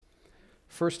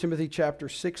1 Timothy chapter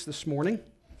 6 this morning.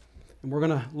 And we're going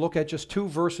to look at just two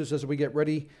verses as we get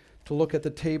ready to look at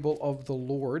the table of the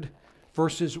Lord.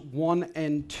 Verses 1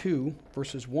 and 2.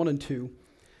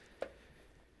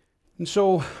 And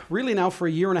so, really now for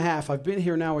a year and a half, I've been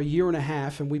here now a year and a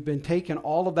half, and we've been taking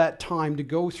all of that time to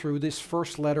go through this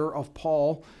first letter of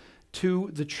Paul to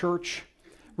the church,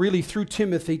 really through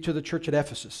Timothy to the church at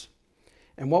Ephesus.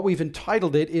 And what we've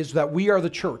entitled it is that we are the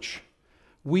church.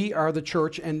 We are the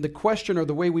church, and the question, or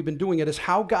the way we've been doing it, is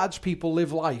how God's people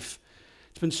live life.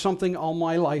 It's been something all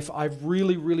my life I've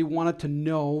really wanted to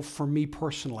know for me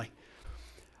personally.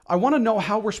 I want to know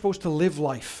how we're supposed to live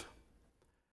life.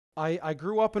 I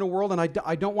grew up in a world, and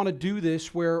I don't want to do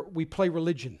this where we play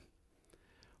religion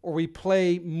or we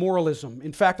play moralism.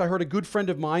 In fact, I heard a good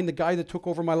friend of mine, the guy that took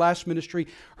over my last ministry,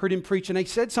 heard him preach, and he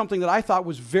said something that I thought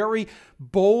was very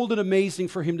bold and amazing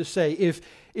for him to say.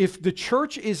 If the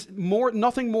church is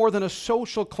nothing more than a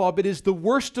social club, it is the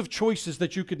worst of choices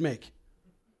that you could make.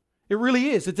 It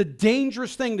really is. It's a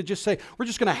dangerous thing to just say, we're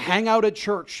just going to hang out at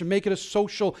church and make it a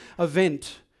social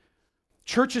event.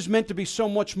 Church is meant to be so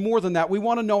much more than that. We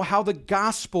want to know how the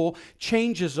gospel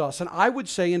changes us. And I would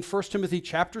say in 1 Timothy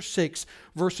chapter 6,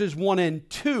 verses 1 and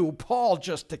 2, Paul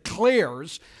just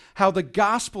declares how the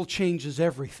gospel changes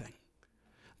everything.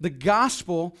 The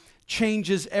gospel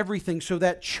changes everything, so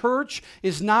that church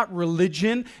is not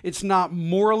religion, it's not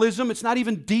moralism, it's not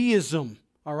even deism,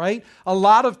 all right? A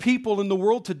lot of people in the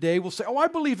world today will say, I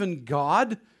believe in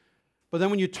God, but then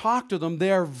when you talk to them,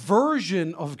 their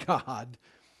version of God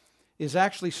is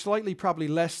actually slightly probably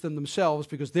less than themselves,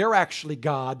 because they're actually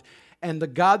God, and the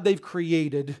God they've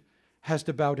created has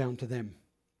to bow down to them.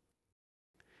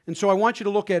 And so I want you to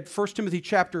look at 1 Timothy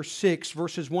chapter 6,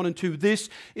 verses 1 and 2. This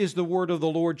is the word of the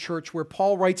Lord, church, where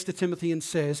Paul writes to Timothy and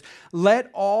says,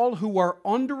 "Let all who are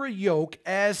under a yoke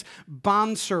as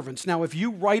bondservants." Now, if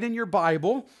you write in your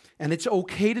Bible, and it's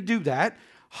okay to do that,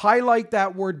 highlight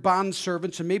that word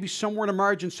bondservants, and maybe somewhere in a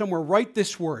margin somewhere, write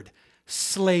this word,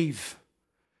 slave.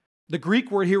 The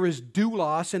Greek word here is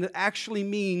doulos, and it actually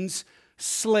means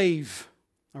slave.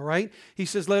 All right? He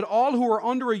says, let all who are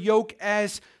under a yoke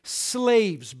as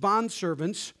slaves,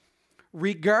 bondservants,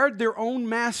 regard their own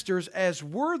masters as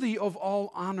worthy of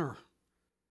all honor.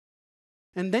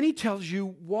 And then he tells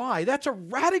you why. That's a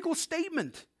radical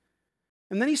statement.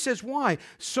 And then he says why?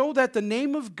 So that the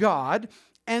name of God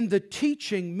and the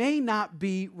teaching may not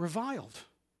be reviled.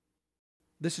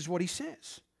 This is what he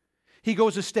says. He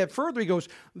goes a step further. He goes,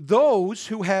 those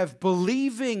who have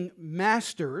believing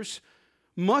masters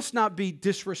must not be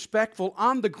disrespectful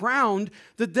on the ground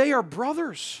that they are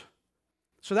brothers.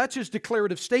 So that's his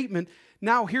declarative statement.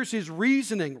 Now here's his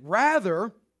reasoning.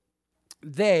 Rather,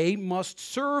 they must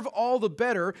serve all the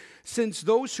better, since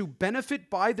those who benefit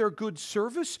by their good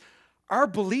service are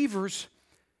believers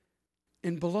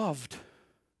and beloved.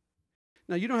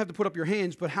 Now, you don't have to put up your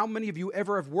hands, but how many of you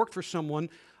ever have worked for someone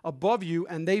above you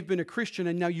and they've been a Christian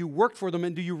and now you work for them,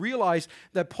 and do you realize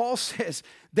that Paul says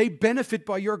they benefit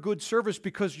by your good service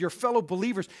because you're fellow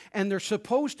believers and they're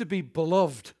supposed to be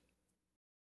beloved?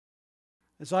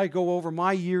 As I go over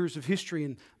my years of history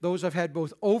and those I've had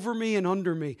both over me and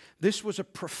under me, this was a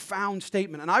profound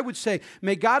statement. And I would say,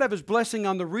 may God have his blessing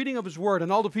on the reading of his word.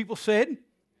 And all the people said,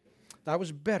 that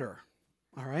was better.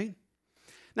 All right?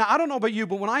 Now, I don't know about you,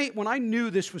 but when I knew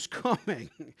this was coming,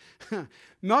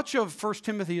 much of 1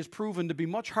 Timothy has proven to be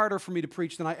much harder for me to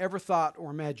preach than I ever thought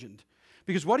or imagined.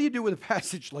 Because what do you do with a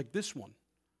passage like this one?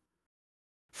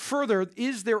 Further,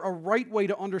 is there a right way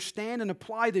to understand and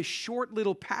apply this short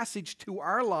little passage to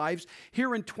our lives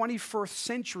here in 21st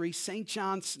century St.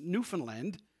 John's,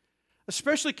 Newfoundland,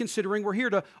 especially considering we're here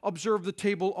to observe the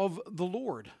table of the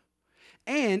Lord?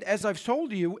 And as I've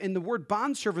told you in the word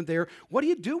bondservant there, what do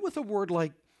you do with a word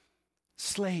like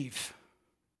slave?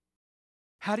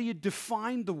 How do you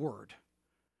define the word?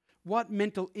 What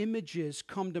mental images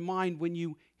come to mind when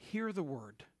you hear the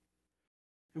word?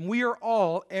 And we are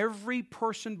all, every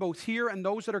person, both here and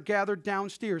those that are gathered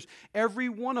downstairs, every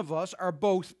one of us are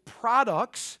both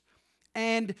products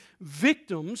and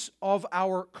victims of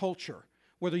our culture.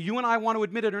 Whether you and I want to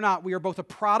admit it or not, we are both a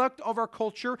product of our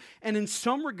culture, and in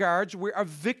some regards, we're a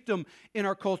victim in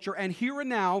our culture. And here and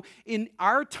now, in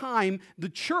our time, the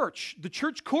church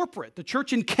corporate, the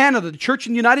church in Canada, the church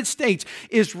in the United States,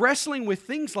 is wrestling with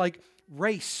things like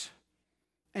race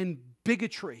and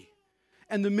bigotry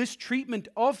and the mistreatment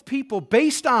of people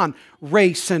based on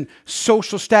race and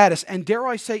social status, and dare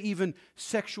I say even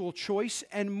sexual choice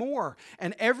and more.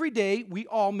 And every day, we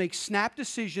all make snap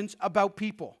decisions about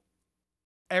people.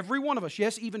 Every one of us,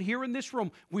 yes, even here in this room,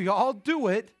 we all do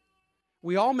it.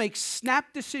 We all make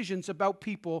snap decisions about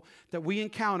people that we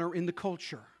encounter in the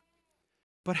culture.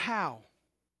 But how?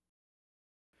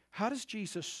 How does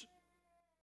Jesus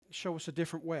show us a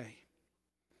different way?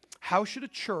 How should a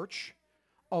church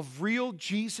of real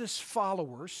Jesus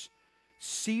followers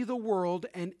see the world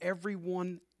and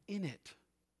everyone in it?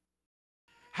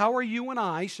 How are you and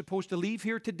I supposed to leave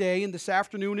here today and this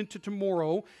afternoon into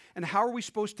tomorrow? And how are we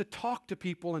supposed to talk to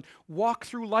people and walk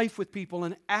through life with people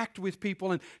and act with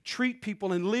people and treat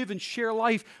people and live and share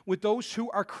life with those who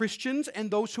are Christians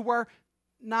and those who are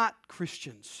not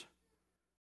Christians?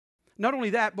 Not only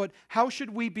that, but how should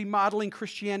we be modeling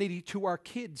Christianity to our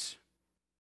kids?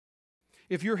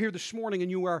 If you're here this morning and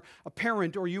you are a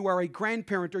parent or you are a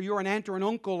grandparent or you're an aunt or an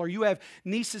uncle or you have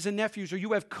nieces and nephews or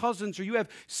you have cousins or you have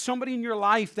somebody in your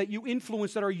life that you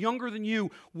influence that are younger than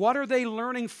you, what are they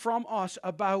learning from us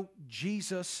about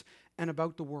Jesus and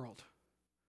about the world?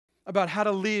 About how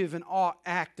to live and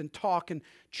act and talk and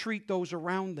treat those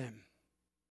around them?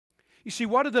 You see,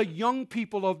 what are the young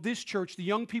people of this church, the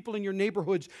young people in your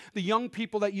neighborhoods, the young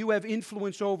people that you have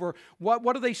influence over,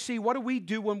 what do they see? What do we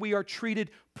do when we are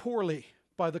treated poorly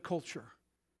by the culture?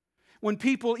 When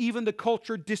people, even the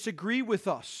culture, disagree with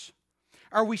us?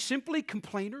 Are we simply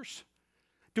complainers?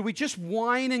 Do we just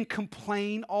whine and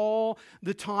complain all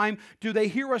the time? Do they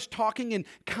hear us talking in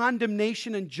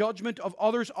condemnation and judgment of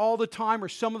others all the time or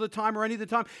some of the time or any of the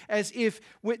time? As if,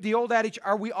 with the old adage,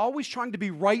 are we always trying to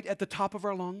be right at the top of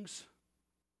our lungs?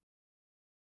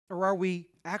 Or are we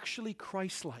actually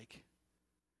Christ-like?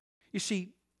 You see,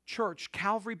 church,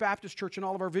 Calvary Baptist Church, and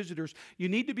all of our visitors, you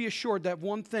need to be assured that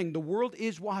one thing, the world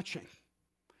is watching.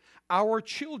 Our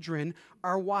children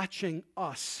are watching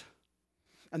us.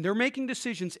 And they're making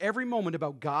decisions every moment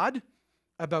about God,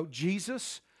 about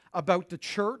Jesus, about the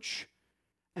church,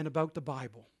 and about the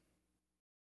Bible.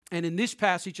 And in this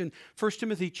passage in 1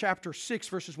 Timothy chapter 6,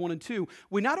 verses 1 and 2,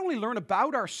 we not only learn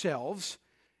about ourselves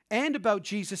and about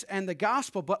Jesus and the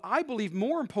gospel, but I believe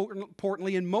more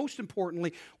importantly and most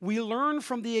importantly, we learn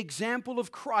from the example of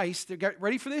Christ, get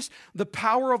ready for this, the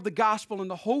power of the gospel and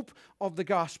the hope of the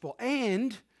gospel.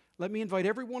 And let me invite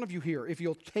every one of you here, if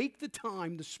you'll take the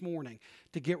time this morning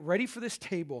to get ready for this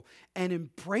table and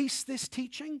embrace this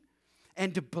teaching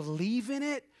and to believe in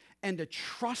it and to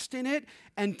trust in it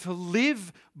and to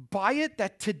live by it,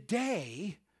 that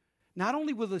today, not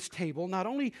only will this table, not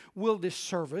only will this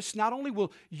service, not only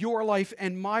will your life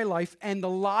and my life and the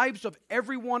lives of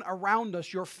everyone around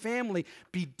us, your family,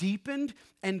 be deepened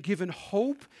and given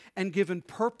hope and given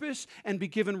purpose and be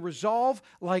given resolve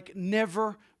like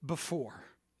never before.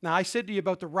 Now, I said to you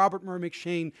about the Robert Murray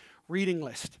M'Cheyne reading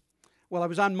list. Well, I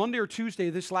was on Monday or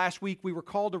Tuesday this last week. We were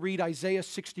called to read Isaiah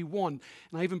 61,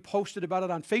 and I even posted about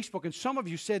it on Facebook, and some of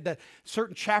you said that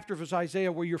certain chapters of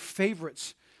Isaiah were your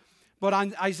favorites. But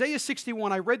on Isaiah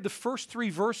 61, I read the first 3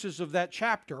 verses of that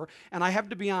chapter, and I have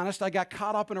to be honest, I got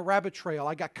caught up in a rabbit trail.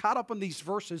 I got caught up in these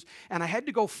verses, and I had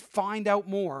to go find out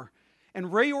more.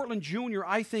 And Ray Ortlund Jr.,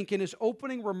 I think, in his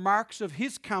opening remarks of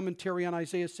his commentary on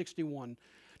Isaiah 61,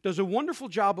 does a wonderful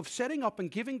job of setting up and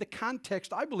giving the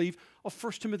context, I believe, of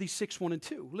 1 Timothy 6, 1 and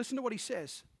 2. Listen to what he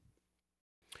says.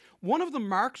 One of the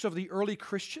marks of the early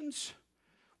Christians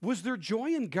was their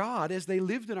joy in God as they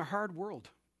lived in a hard world.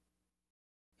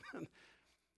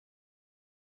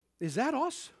 Is that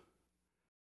us?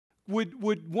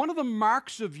 Would one of the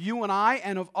marks of you and I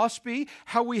and of us be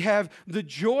how we have the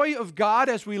joy of God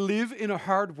as we live in a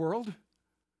hard world?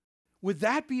 Would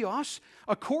that be us?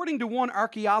 According to one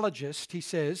archaeologist, he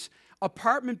says,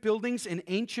 apartment buildings in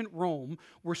ancient Rome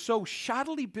were so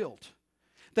shoddily built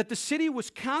that the city was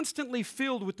constantly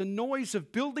filled with the noise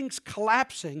of buildings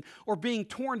collapsing or being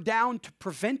torn down to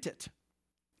prevent it.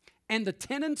 And the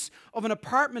tenants of an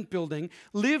apartment building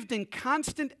lived in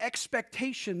constant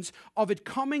expectations of it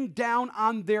coming down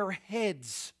on their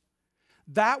heads.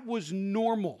 That was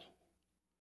normal.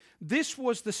 This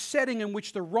was the setting in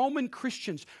which the Roman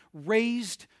Christians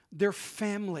raised their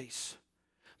families.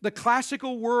 The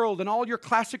classical world and all your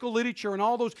classical literature and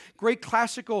all those great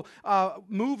classical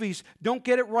movies don't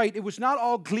get it right. It was not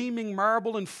all gleaming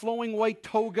marble and flowing white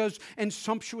togas and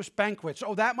sumptuous banquets.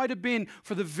 Oh, that might have been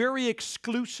for the very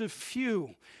exclusive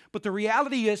few. But the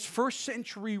reality is, first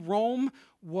century Rome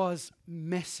was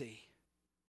messy.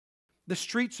 The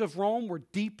streets of Rome were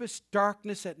deepest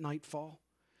darkness at nightfall.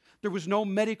 There was no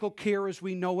medical care as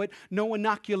we know it, no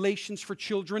inoculations for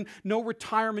children, no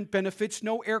retirement benefits,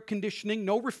 no air conditioning,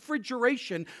 no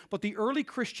refrigeration. But the early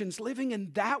Christians living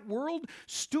in that world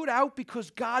stood out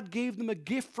because God gave them a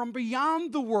gift from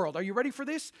beyond the world. Are you ready for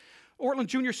this? Ortlund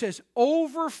Jr. says,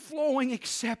 overflowing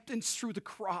acceptance through the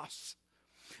cross.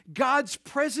 God's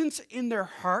presence in their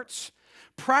hearts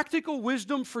practical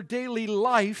wisdom for daily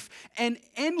life, and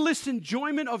endless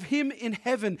enjoyment of Him in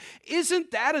heaven.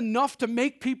 Isn't that enough to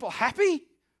make people happy?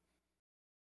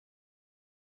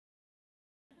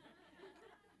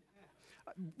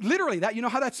 Literally, that, you know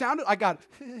how that sounded? I got,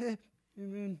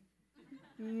 you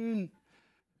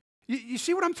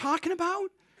see what I'm talking about?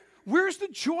 Where's the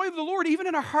joy of the Lord, even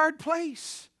in a hard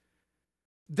place?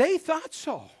 They thought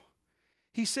so.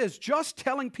 He says, just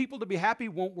telling people to be happy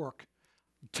won't work.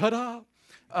 Ta-da!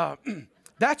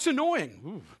 That's annoying.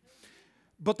 Ooh.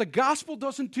 But the gospel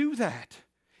doesn't do that.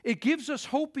 It gives us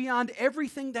hope beyond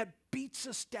everything that beats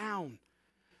us down.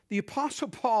 The Apostle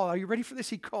Paul, are you ready for this?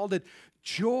 He called it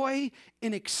joy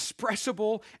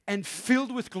inexpressible and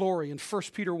filled with glory in 1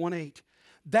 Peter 1:8.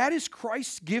 That is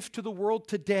Christ's gift to the world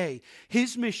today.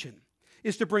 His mission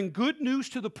is to bring good news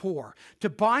to the poor, to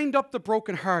bind up the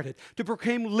brokenhearted, to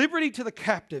proclaim liberty to the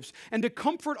captives, and to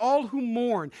comfort all who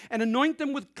mourn, and anoint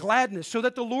them with gladness, so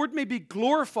that the Lord may be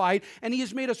glorified, and He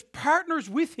has made us partners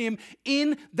with Him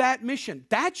in that mission.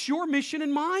 That's your mission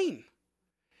and mine.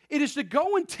 It is to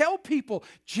go and tell people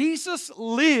Jesus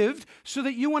lived so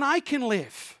that you and I can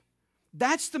live.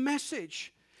 That's the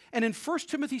message. And in 1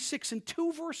 Timothy 6, in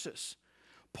 2 verses,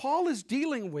 Paul is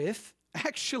dealing with,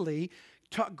 actually,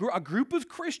 a group of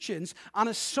Christians on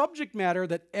a subject matter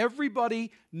that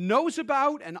everybody knows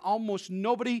about and almost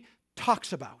nobody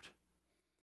talks about.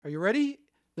 Are you ready?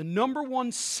 The number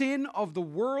one sin of the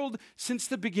world since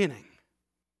the beginning.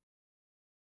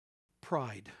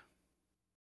 Pride.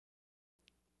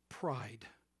 Pride.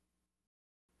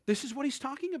 This is what he's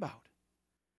talking about.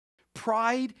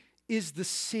 Pride is the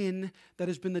sin that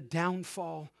has been the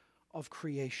downfall of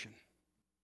creation.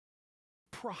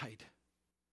 Pride.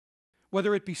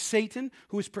 Whether it be Satan,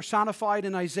 who is personified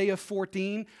in Isaiah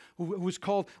 14, who was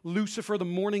called Lucifer, the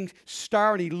morning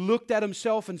star, and he looked at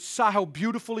himself and saw how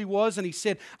beautiful he was, and he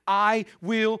said, I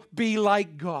will be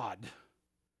like God.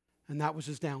 And that was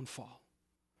his downfall.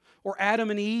 Or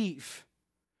Adam and Eve,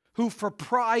 who for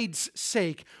pride's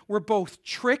sake were both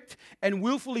tricked and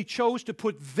willfully chose to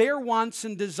put their wants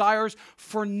and desires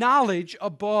for knowledge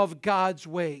above God's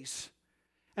ways.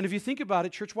 And if you think about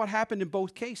it, church, what happened in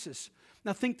both cases?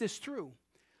 Now think this through.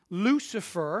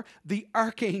 Lucifer, the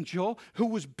archangel, who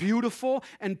was beautiful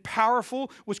and powerful,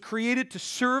 was created to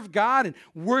serve God and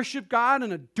worship God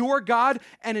and adore God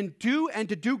and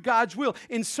to do God's will.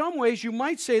 In some ways, you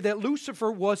might say that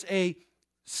Lucifer was a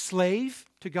slave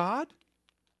to God.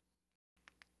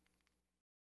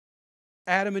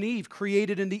 Adam and Eve,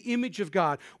 created in the image of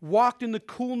God, walked in the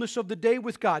coolness of the day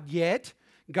with God, yet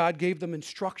God gave them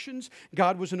instructions.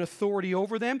 God was an authority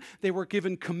over them. They were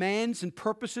given commands and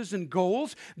purposes and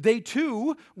goals. They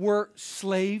too were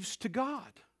slaves to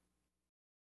God.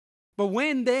 But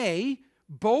when they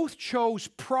both chose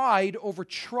pride over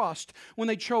trust, when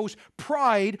they chose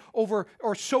pride over,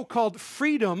 or so-called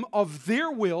freedom of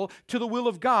their will to the will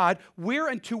of God, where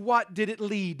and to what did it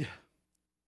lead?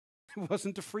 It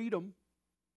wasn't to freedom.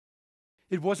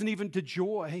 It wasn't even to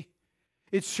joy.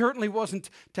 It certainly wasn't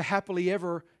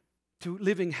to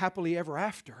living happily ever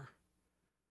after.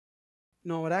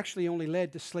 No, it actually only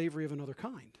led to slavery of another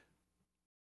kind.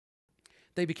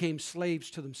 They became slaves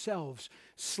to themselves,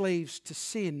 slaves to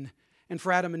sin. And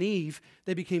for Adam and Eve,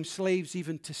 they became slaves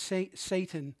even to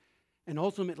Satan, and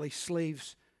ultimately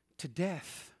slaves to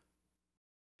death.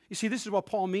 You see, this is what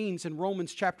Paul means in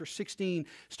Romans chapter 16,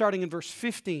 starting in verse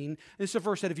 15. This is a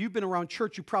verse that if you've been around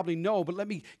church, you probably know, but let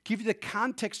me give you the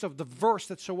context of the verse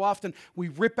that so often we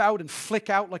rip out and flick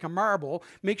out like a marble.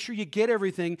 Make sure you get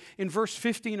everything. In verse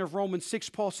 15 of Romans 6,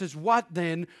 Paul says, what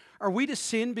then? Are we to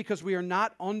sin because we are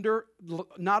not under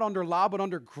law, but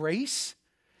under grace?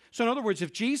 So in other words,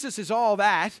 if Jesus is all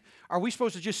that, are we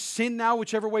supposed to just sin now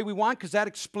whichever way we want because that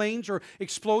explains or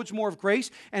explodes more of grace?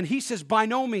 And he says, by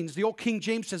no means. The old King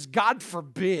James says, God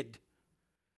forbid.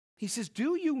 He says,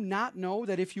 do you not know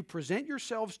that if you present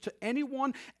yourselves to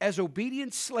anyone as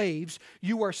obedient slaves,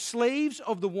 you are slaves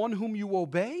of the one whom you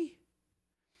obey?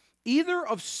 Either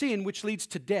of sin, which leads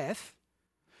to death,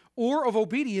 or of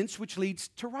obedience, which leads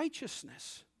to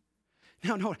righteousness.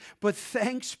 No, but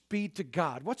thanks be to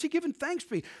God. What's he giving thanks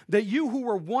be? That you who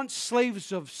were once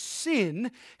slaves of sin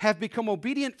have become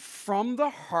obedient from the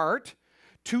heart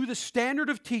to the standard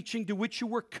of teaching to which you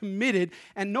were committed.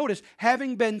 And notice,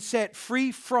 having been set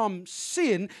free from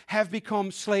sin, have become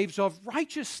slaves of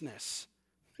righteousness.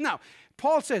 Now,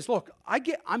 Paul says, look,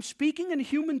 I'm speaking in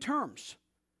human terms.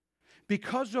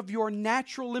 Because of your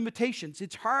natural limitations.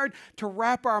 It's hard to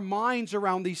wrap our minds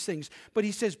around these things. But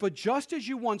he says, but just as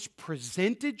you once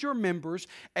presented your members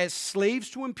as slaves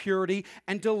to impurity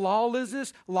and to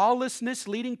lawlessness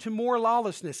leading to more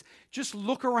lawlessness, just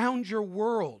look around your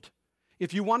world.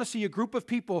 If you want to see a group of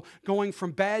people going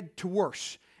from bad to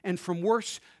worse and from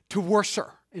worse to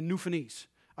worser in Newfoundlandese,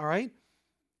 all right?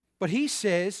 But he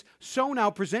says, so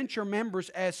now present your members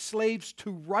as slaves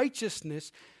to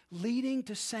righteousness, leading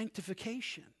to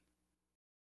sanctification.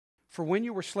 For when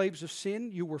you were slaves of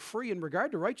sin, you were free in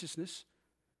regard to righteousness.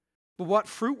 But what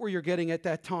fruit were you getting at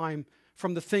that time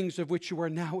from the things of which you are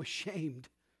now ashamed?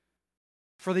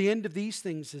 For the end of these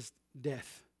things is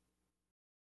death.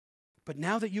 But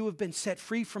now that you have been set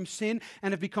free from sin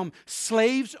and have become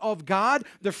slaves of God,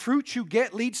 the fruit you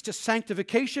get leads to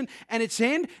sanctification and its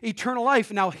end, eternal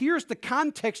life. Now here's the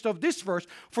context of this verse.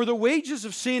 For the wages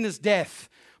of sin is death,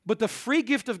 but the free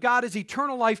gift of God is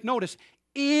eternal life. Notice,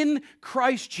 in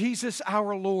Christ Jesus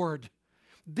our Lord.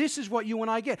 This is what you and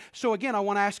I get. So again, I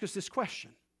want to ask us this question.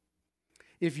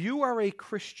 If you are a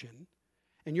Christian,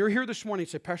 and you're here this morning and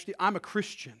say, Pastor Steve, I'm a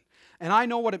Christian, and I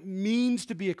know what it means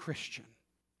to be a Christian,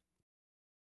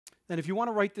 then if you want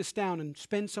to write this down and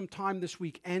spend some time this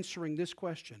week answering this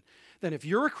question, then if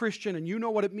you're a Christian and you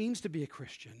know what it means to be a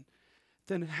Christian,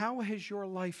 then how has your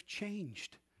life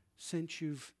changed since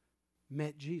you've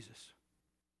met Jesus?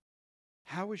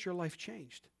 How has your life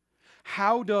changed?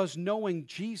 How does knowing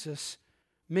Jesus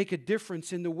make a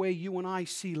difference in the way you and I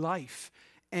see life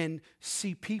and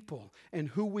see people and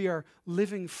who we are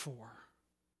living for?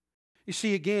 You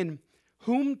see, again,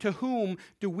 to whom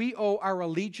do we owe our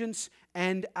allegiance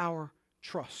and our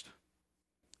trust?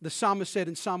 The psalmist said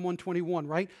in Psalm 121,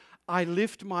 right? I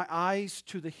lift my eyes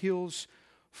to the hills.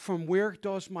 From where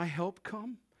does my help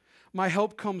come? My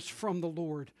help comes from the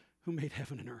Lord who made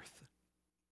heaven and earth.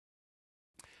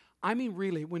 I mean,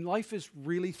 really, when life is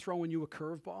really throwing you a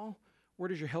curveball, where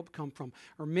does your help come from?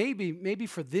 Or maybe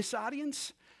for this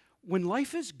audience, when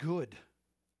life is good,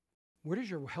 where does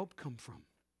your help come from?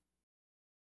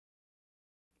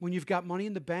 When you've got money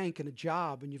in the bank and a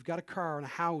job and you've got a car and a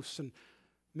house and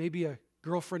maybe a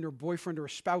girlfriend or boyfriend or a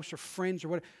spouse or friends or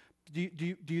whatever,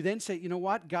 do you then say, you know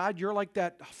what, God, you're like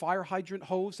that fire hydrant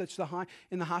hose that's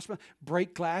in the hospital,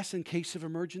 break glass in case of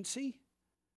emergency?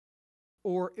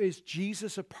 Or is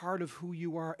Jesus a part of who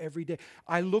you are every day?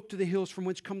 I look to the hills from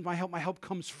whence comes my help. My help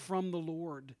comes from the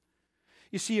Lord.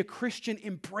 You see, a Christian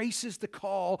embraces the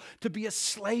call to be a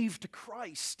slave to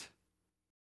Christ.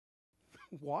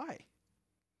 Why?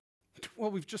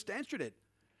 Well, we've just answered it.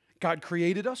 God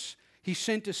created us. He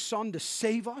sent His Son to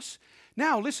save us.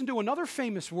 Now, listen to another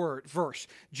famous verse,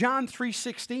 John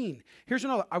 3:16. Here's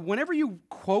another. Whenever you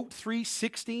quote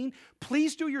 3:16,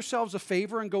 please do yourselves a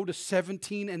favor and go to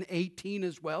 17 and 18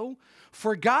 as well.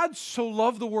 For God so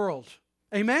loved the world.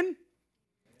 Amen?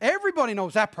 Everybody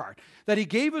knows that part. That He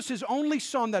gave us His only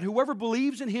Son, that whoever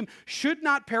believes in Him should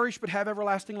not perish but have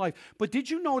everlasting life. But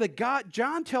did you know that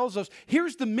John tells us,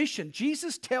 here's the mission.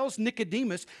 Jesus tells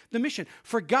Nicodemus the mission.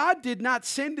 For God did not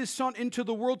send His Son into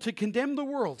the world to condemn the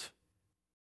world.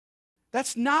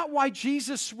 That's not why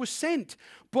Jesus was sent,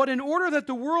 but in order that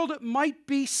the world might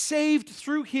be saved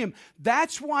through Him.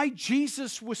 That's why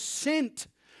Jesus was sent.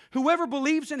 Whoever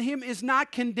believes in Him is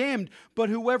not condemned, but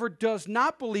whoever does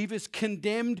not believe is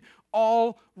condemned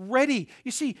already.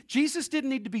 You see, Jesus didn't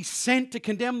need to be sent to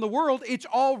condemn the world. It's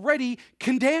already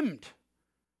condemned.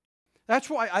 That's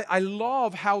why I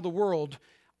love how the world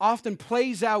often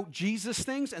plays out Jesus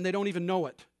things and they don't even know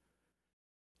it.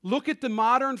 Look at the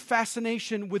modern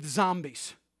fascination with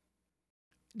zombies.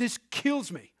 This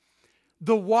kills me.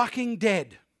 The Walking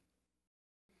Dead.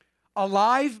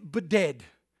 Alive but dead.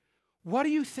 What do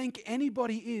you think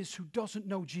anybody is who doesn't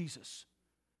know Jesus?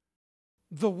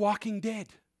 The Walking Dead.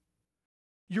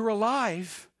 You're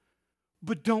alive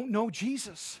but don't know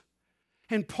Jesus.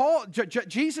 And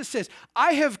Jesus says,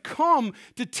 I have come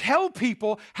to tell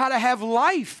people how to have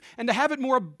life and to have it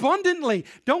more abundantly.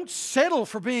 Don't settle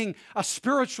for being a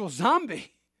spiritual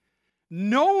zombie.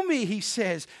 Know me, He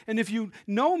says. And if you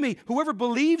know me, whoever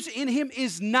believes in Him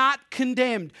is not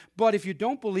condemned. But if you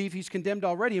don't believe, he's condemned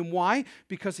already. And why?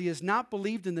 Because he has not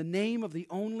believed in the name of the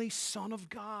only Son of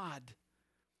God.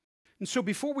 And so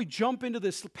before we jump into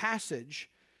this passage,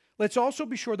 let's also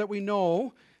be sure that we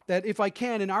know that, if I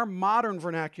can, in our modern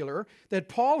vernacular, that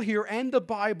Paul here and the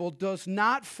Bible does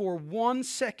not for 1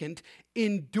 second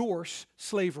endorse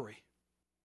slavery.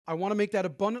 I want to make that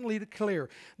abundantly clear.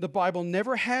 The Bible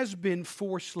never has been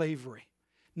for slavery.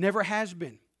 Never has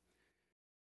been.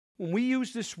 When we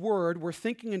use this word, we're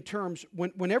thinking in terms,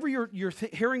 whenever you're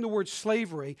hearing the word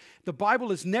slavery, the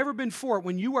Bible has never been for it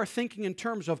when you are thinking in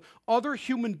terms of other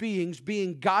human beings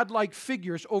being godlike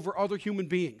figures over other human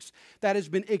beings. That has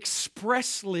been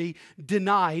expressly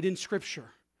denied in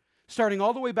Scripture. Starting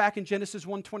all the way back in Genesis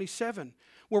 1:27,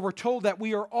 where we're told that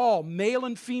we are all, male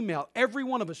and female, every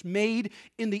one of us, made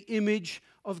in the image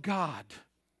of God.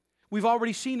 We've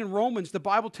already seen in Romans, the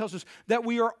Bible tells us that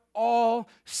we are all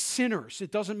sinners.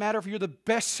 It doesn't matter if you're the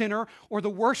best sinner or the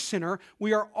worst sinner.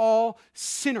 We are all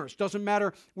sinners. Doesn't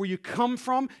matter where you come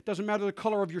from. Doesn't matter the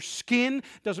color of your skin.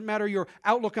 Doesn't matter your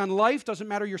outlook on life. Doesn't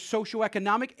matter your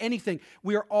socioeconomic, anything.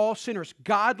 We are all sinners.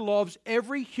 God loves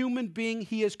every human being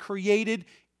He has created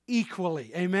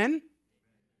equally. Amen?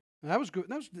 That was good.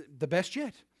 That was the best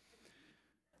yet.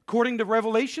 According to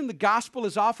Revelation, the gospel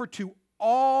is offered to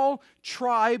all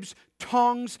tribes,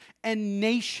 tongues, and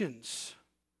nations.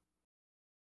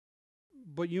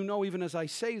 But you know, even as I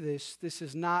say this, this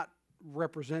is not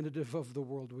representative of the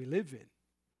world we live in.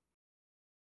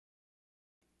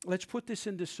 Let's put this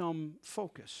into some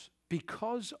focus.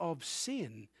 Because of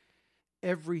sin,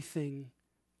 everything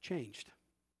changed.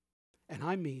 And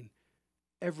I mean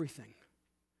everything.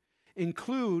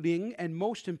 Including, and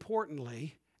most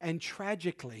importantly, and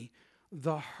tragically,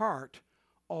 the heart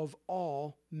of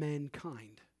all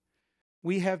mankind.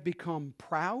 We have become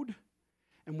proud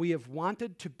and we have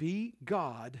wanted to be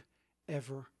God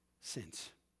ever since.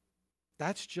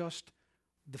 That's just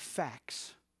the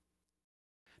facts.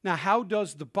 Now, how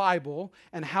does the Bible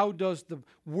and how does the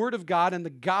Word of God and the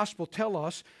gospel tell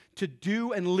us to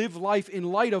do and live life in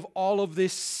light of all of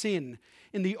this sin?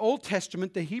 In the Old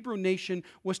Testament, the Hebrew nation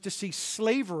was to see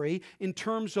slavery in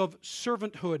terms of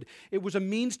servanthood. It was a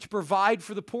means to provide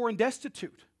for the poor and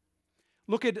destitute.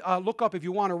 Look up, if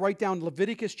you want to, write down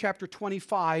Leviticus chapter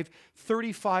 25,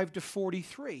 35 to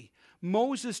 43.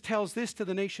 Moses tells this to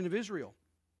the nation of Israel.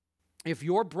 If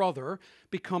your brother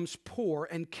becomes poor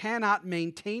and cannot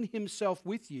maintain himself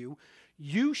with you,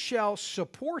 you shall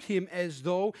support him as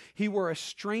though he were a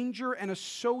stranger and a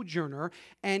sojourner,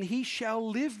 and he shall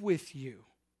live with you.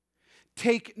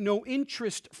 Take no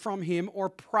interest from him or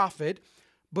profit,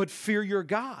 but fear your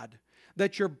God,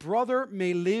 that your brother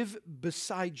may live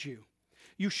beside you.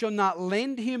 You shall not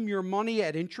lend him your money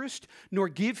at interest, nor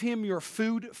give him your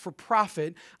food for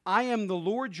profit. I am the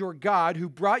Lord your God, who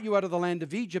brought you out of the land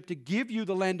of Egypt to give you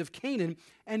the land of Canaan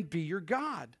and be your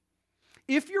God.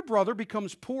 If your brother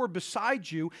becomes poor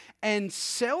beside you and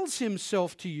sells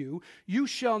himself to you, you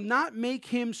shall not make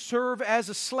him serve as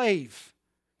a slave.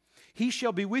 He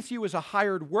shall be with you as a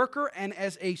hired worker and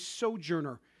as a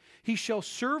sojourner. He shall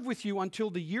serve with you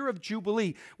until the year of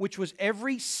Jubilee, which was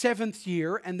every seventh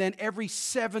year, and then every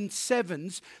 7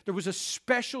 sevens, there was a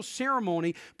special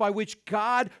ceremony by which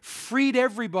God freed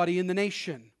everybody in the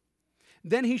nation.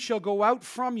 Then he shall go out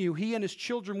from you, he and his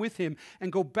children with him,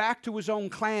 and go back to his own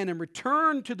clan and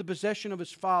return to the possession of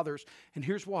his fathers. And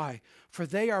here's why. For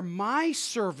they are my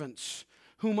servants,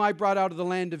 whom I brought out of the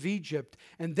land of Egypt,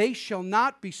 and they shall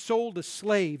not be sold as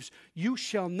slaves. You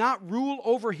shall not rule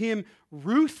over him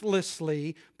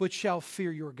ruthlessly, but shall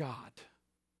fear your God.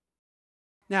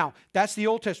 Now, that's the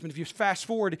Old Testament. If you fast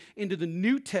forward into the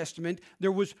New Testament,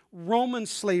 there was Roman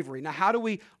slavery. Now, how do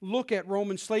we look at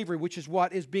Roman slavery, which is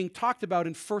what is being talked about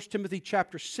in 1 Timothy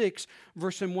chapter 6,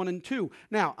 verses 1 and 2.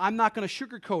 Now, I'm not going to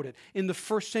sugarcoat it. In the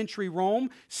first century Rome,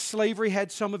 slavery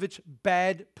had some of its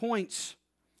bad points.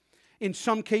 In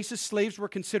some cases, slaves were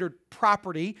considered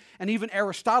property, and even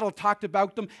Aristotle talked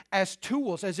about them as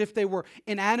tools, as if they were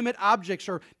inanimate objects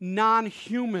or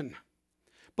non-human.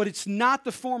 But it's not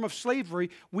the form of slavery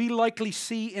we likely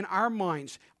see in our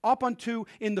minds. Up until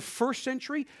in the first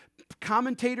century,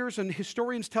 commentators and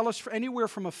historians tell us anywhere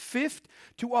from a fifth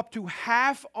to up to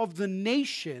half of the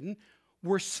nation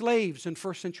were slaves in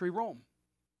first century Rome.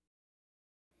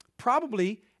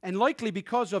 Probably and likely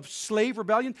because of slave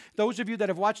rebellion. Those of you that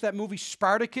have watched that movie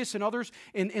Spartacus and others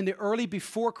in the early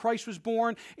before Christ was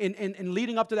born, in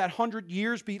leading up to that 100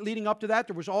 years leading up to that,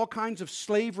 there was all kinds of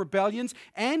slave rebellions.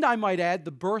 And I might add,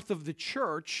 the birth of the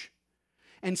church.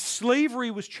 And slavery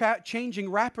was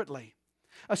changing rapidly.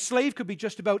 A slave could be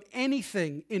just about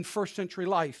anything in first century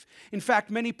life. In fact,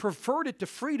 many preferred it to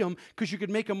freedom because you could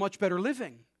make a much better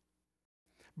living.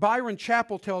 Byron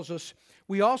Chappell tells us,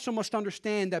 we also must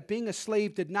understand that being a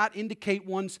slave did not indicate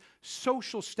one's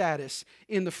social status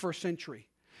in the first century.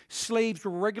 Slaves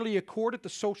were regularly accorded the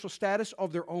social status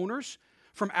of their owners.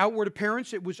 From outward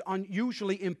appearance, it was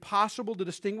unusually impossible to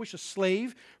distinguish a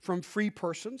slave from free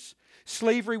persons.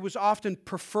 Slavery was often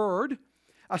preferred.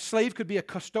 A slave could be a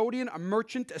custodian, a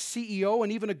merchant, a CEO,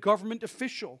 and even a government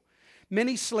official.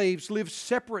 Many slaves lived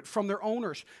separate from their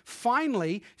owners.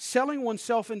 Finally, selling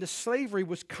oneself into slavery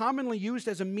was commonly used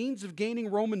as a means of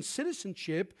gaining Roman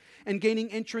citizenship and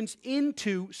gaining entrance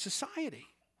into society.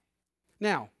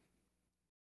 Now,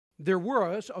 there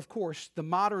was, of course, the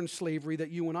modern slavery that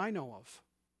you and I know of.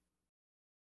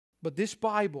 But this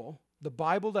Bible, the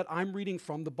Bible that I'm reading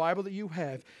from, the Bible that you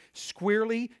have,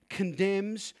 squarely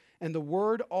condemns And the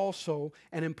word also,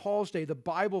 and in Paul's day, the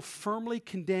Bible firmly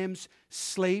condemns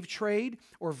slave trade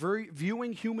or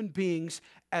viewing human beings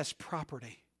as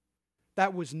property.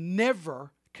 That was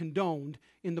never condoned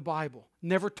in the Bible,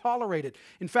 never tolerated.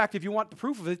 In fact, if you want the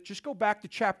proof of it, just go back to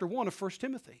chapter 1 of 1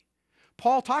 Timothy.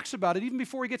 Paul talks about it even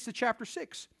before he gets to chapter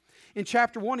 6. In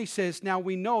chapter 1, he says, "Now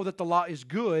we know that the law is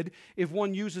good if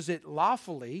one uses it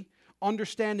lawfully,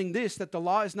 understanding this, that the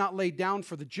law is not laid down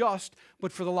for the just,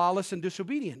 but for the lawless and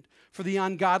disobedient, for the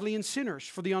ungodly and sinners,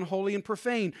 for the unholy and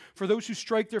profane, for those who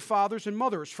strike their fathers and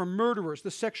mothers, for murderers,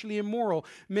 the sexually immoral,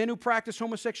 men who practice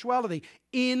homosexuality,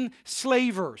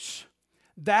 enslavers."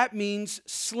 That means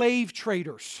slave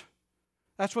traders.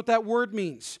 That's what that word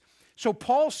means. So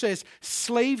Paul says,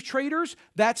 slave traders,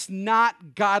 that's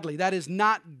not godly. That is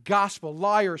not gospel.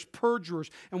 Liars,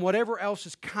 perjurers, and whatever else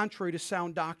is contrary to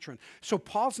sound doctrine. So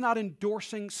Paul's not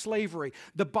endorsing slavery.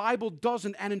 The Bible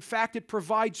doesn't, and in fact it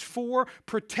provides for,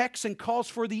 protects, and calls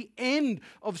for the end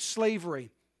of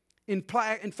slavery. In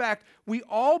fact, we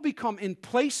all become, in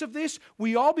place of this,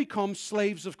 we all become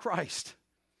slaves of Christ.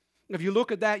 If you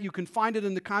look at that, you can find it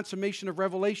in the consummation of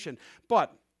Revelation.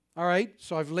 But all right,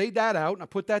 so I've laid that out, and I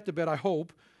put that to bed, I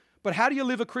hope. But how do you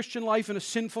live a Christian life in a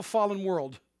sinful, fallen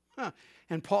world?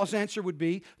 And Paul's answer would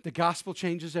be, the gospel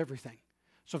changes everything.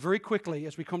 So very quickly,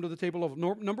 as we come to the table of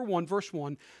number 1, verse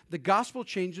 1, the gospel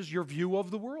changes your view of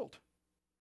the world.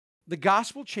 The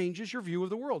gospel changes your view of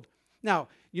the world. Now,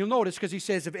 you'll notice, because he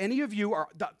says, if any of you are,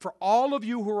 for all of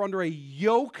you who are under a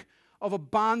yoke of a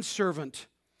bondservant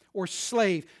or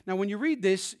slave. Now, when you read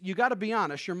this, you got to be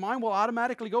honest. Your mind will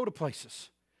automatically go to places.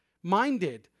 Mine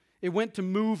did. It went to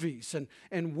movies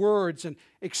and words and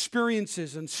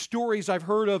experiences and stories I've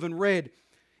heard of and read.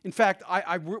 In fact,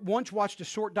 I once watched a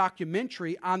short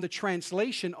documentary on the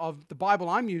translation of the Bible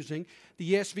I'm using,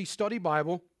 the ESV Study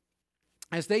Bible,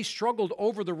 as they struggled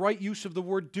over the right use of the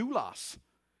word doulos.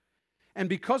 And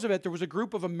because of it, there was a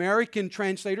group of American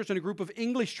translators and a group of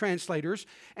English translators.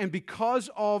 And because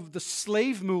of the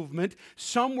slave movement,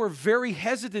 some were very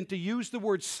hesitant to use the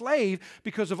word slave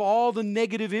because of all the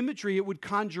negative imagery it would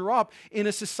conjure up in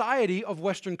a society of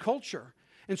Western culture.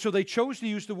 And so they chose to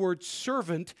use the word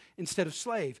servant instead of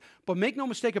slave. But make no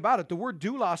mistake about it, the word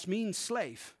doulos means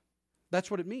slave. That's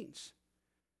what it means.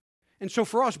 And so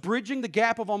for us, bridging the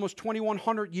gap of almost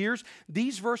 2,100 years,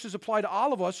 these verses apply to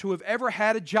all of us who have ever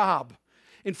had a job.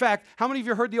 In fact, how many of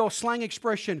you heard the old slang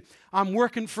expression, I'm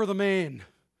working for the man?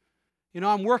 You know,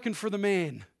 I'm working for the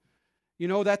man. You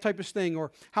know, that type of thing.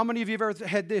 Or how many of you have ever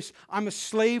had this, I'm a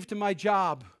slave to my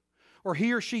job? Or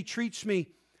he or she treats me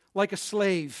like a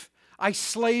slave. I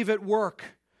slave at work.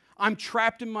 I'm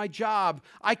trapped in my job.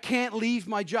 I can't leave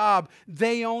my job.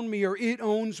 They own me or it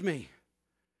owns me.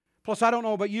 Plus, I don't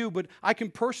know about you, but I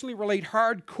can personally relate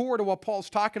hardcore to what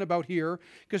Paul's talking about here,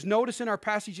 because notice in our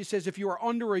passage it says, if you are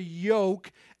under a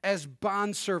yoke as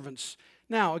bondservants.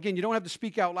 Now, again, you don't have to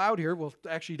speak out loud here. Well,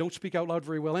 actually, you don't speak out loud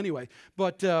very well anyway.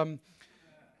 But,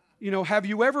 you know, have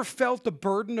you ever felt the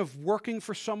burden of working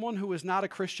for someone who is not a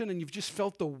Christian and you've just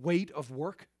felt the weight of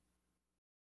work?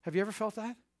 Have you ever felt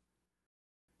that?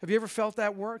 Have you ever felt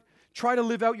that word? Try to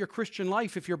live out your Christian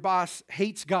life if your boss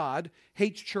hates God,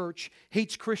 hates church,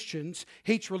 hates Christians,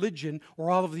 hates religion,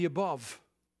 or all of the above.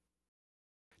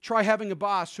 Try having a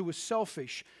boss who is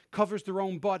selfish, covers their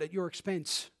own butt at your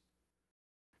expense.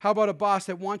 How about a boss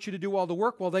that wants you to do all the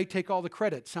work while they take all the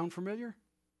credit? Sound familiar?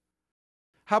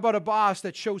 How about a boss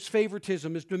that shows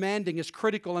favoritism, is demanding, is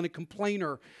critical, and a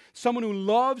complainer? Someone who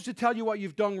loves to tell you what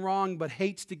you've done wrong but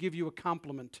hates to give you a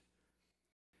compliment.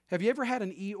 Have you ever had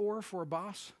an Eeyore for a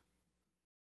boss?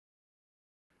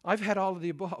 I've had all of the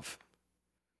above.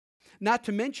 Not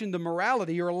to mention the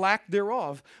morality or lack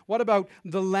thereof. What about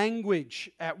the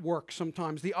language at work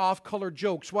sometimes, the off-color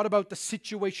jokes? What about the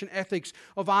situation ethics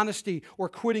of honesty or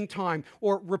quitting time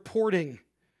or reporting?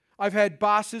 I've had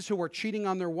bosses who are cheating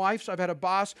on their wives. I've had a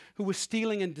boss who was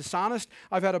stealing and dishonest.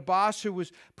 I've had a boss who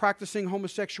was practicing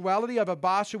homosexuality. I have a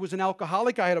boss who was an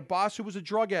alcoholic. I had a boss who was a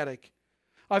drug addict.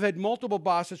 I've had multiple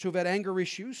bosses who have had anger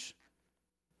issues.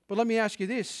 But let me ask you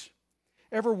this.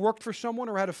 Ever worked for someone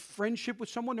or had a friendship with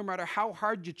someone, no matter how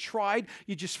hard you tried,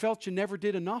 you just felt you never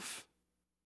did enough?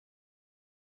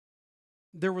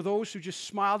 There were those who just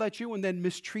smiled at you and then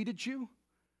mistreated you,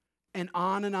 and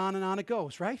on and on and on it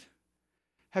goes, right?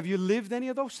 Have you lived any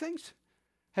of those things?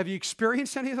 Have you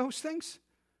experienced any of those things?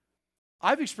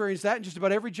 I've experienced that in just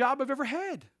about every job I've ever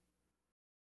had.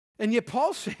 And yet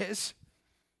Paul says,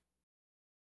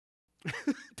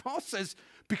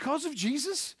 because of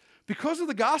Jesus, because of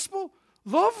the gospel,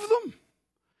 love them,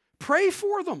 pray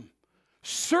for them,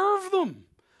 serve them,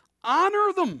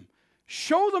 honor them,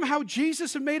 show them how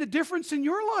Jesus has made a difference in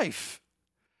your life.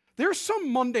 There's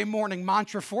some Monday morning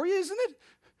mantra for you, isn't it?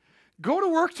 Go to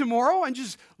work tomorrow and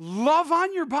just love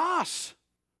on your boss.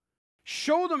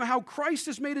 Show them how Christ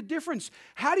has made a difference.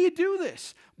 How do you do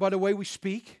this? By the way we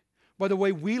speak, by the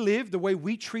way we live, the way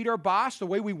we treat our boss, the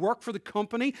way we work for the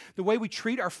company, the way we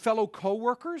treat our fellow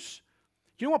co-workers.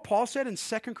 You know what Paul said in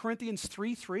 2 Corinthians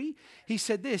 3:3? He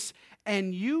said this,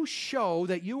 and you show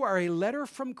that you are a letter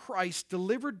from Christ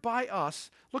delivered by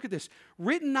us. Look at this,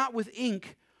 written not with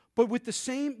ink, but with the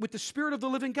Spirit of the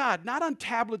living God, not on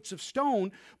tablets of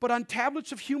stone, but on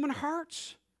tablets of human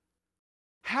hearts.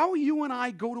 How you and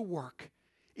I go to work,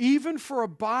 even for a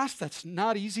boss that's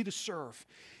not easy to serve,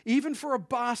 even for a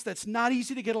boss that's not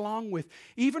easy to get along with,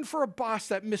 even for a boss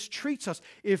that mistreats us,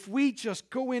 if we just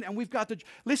go in and we've got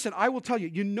listen, I will tell you,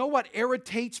 you know what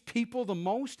irritates people the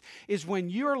most is when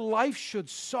your life should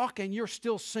suck and you're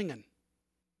still singing.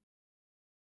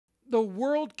 The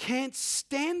world can't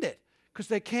stand it because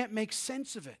they can't make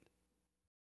sense of it.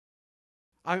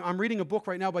 I'm reading a book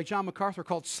right now by John MacArthur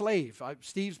called Slave.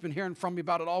 Steve's been hearing from me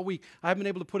about it all week. I haven't been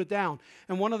able to put it down.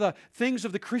 And one of the things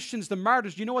of the Christians, the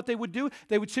martyrs, you know what they would do?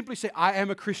 They would simply say, I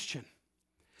am a Christian.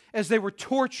 As they were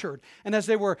tortured and as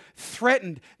they were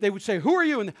threatened, they would say, who are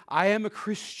you? And I am a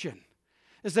Christian.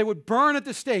 As they would burn at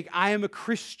the stake, I am a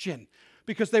Christian.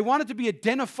 Because they wanted to be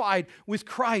identified with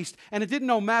Christ. And it didn't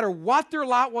no matter what their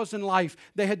lot was in life,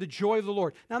 they had the joy of the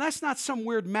Lord. Now that's not some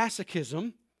weird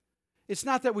masochism. It's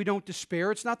not that we don't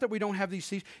despair. It's not that we don't have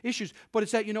these issues. But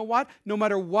it's that, you know what? No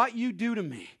matter what you do to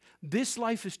me, this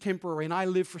life is temporary and I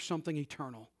live for something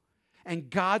eternal. And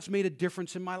God's made a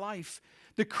difference in my life.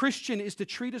 The Christian is to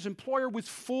treat his employer with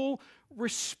full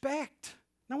respect.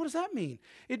 Now, what does that mean?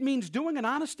 It means doing an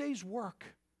honest day's work.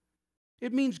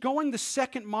 It means going the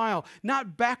second mile,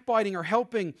 not backbiting or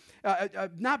helping,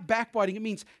 not backbiting. It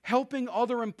means helping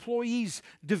other employees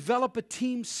develop a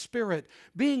team spirit,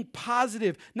 being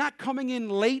positive, not coming in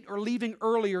late or leaving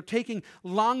early or taking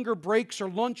longer breaks or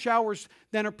lunch hours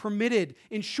than are permitted.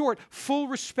 In short, full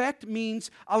respect means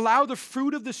allow the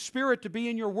fruit of the Spirit to be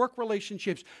in your work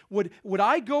relationships. Would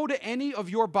I go to any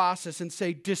of your bosses and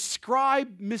say,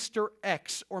 describe Mr.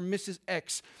 X or Mrs.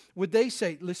 X? Would they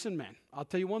say, listen, man, I'll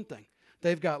tell you one thing.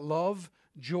 They've got love,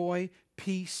 joy,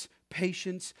 peace,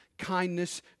 patience,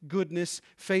 kindness, goodness,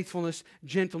 faithfulness,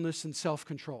 gentleness, and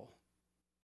self-control.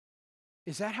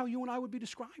 Is that how you and I would be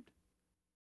described?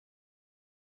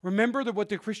 Remember what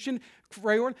the Christians,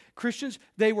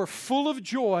 they were full of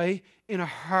joy in a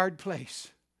hard place.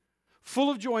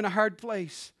 Full of joy in a hard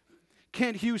place.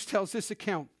 Kent Hughes tells this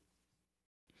account.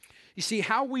 You see,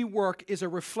 how we work is a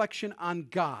reflection on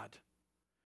God,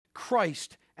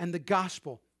 Christ, and the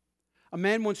gospel. A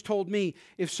man once told me,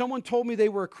 if someone told me they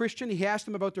were a Christian, he asked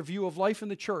them about their view of life in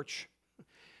the church.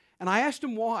 And I asked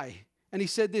him why. And he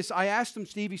said this, I asked him,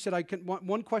 Steve, he said,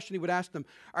 one question he would ask them,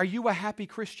 are you a happy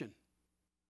Christian?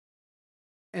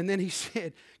 And then he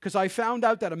said, because I found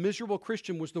out that a miserable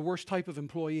Christian was the worst type of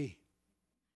employee.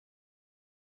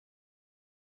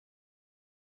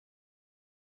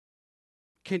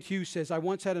 Kent Hughes says, I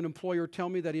once had an employer tell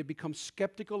me that he had become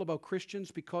skeptical about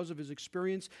Christians because of his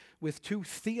experience with two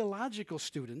theological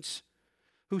students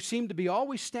who seemed to be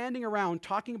always standing around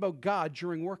talking about God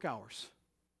during work hours.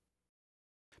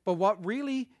 But what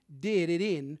really did it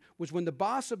in was when the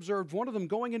boss observed one of them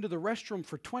going into the restroom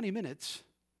for 20 minutes,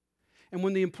 and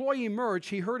when the employee emerged,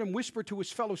 he heard him whisper to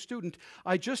his fellow student,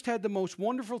 I just had the most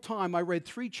wonderful time. I read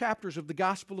 3 chapters of the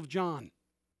Gospel of John.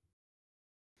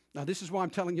 Now, this is why I'm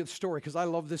telling you the story, because I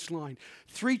love this line.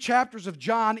 3 chapters of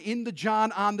John, in the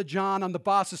John, on the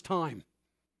boss's time.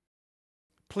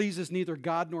 Pleases neither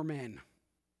God nor man.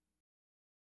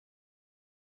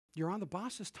 You're on the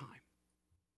boss's time.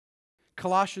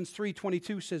 Colossians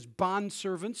 3:22 says,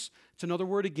 bondservants, it's another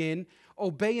word again,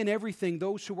 obey in everything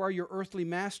those who are your earthly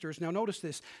masters. Now notice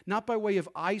this, not by way of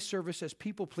eye service as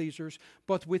people pleasers,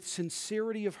 but with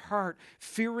sincerity of heart,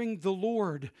 fearing the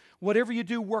Lord. Whatever you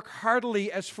do, work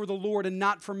heartily as for the Lord and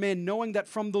not for men, knowing that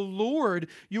from the Lord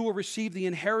you will receive the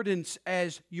inheritance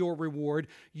as your reward.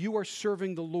 You are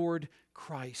serving the Lord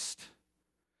Christ.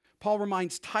 Paul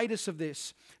reminds Titus of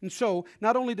this. And so,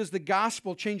 not only does the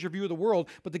gospel change your view of the world,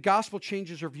 but the gospel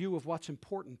changes your view of what's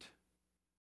important.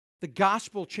 The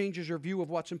gospel changes your view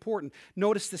of what's important.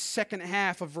 Notice the second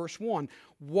half of verse 1.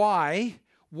 Why?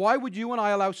 Why would you and I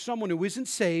allow someone who isn't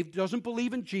saved, doesn't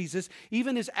believe in Jesus,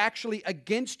 even is actually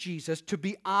against Jesus, to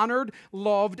be honored,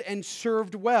 loved, and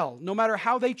served well, no matter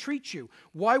how they treat you?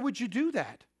 Why would you do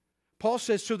that? Paul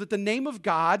says, so that the name of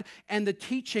God and the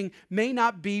teaching may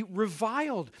not be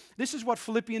reviled. This is what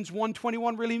Philippians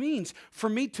 1:21 really means. For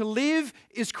me to live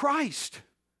is Christ,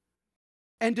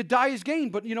 and to die is gain.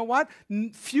 But you know what?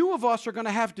 Few of us are going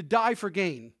to have to die for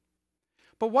gain.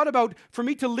 But what about for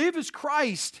me to live as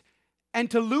Christ and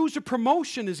to lose a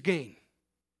promotion is gain?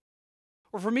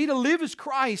 Or for me to live as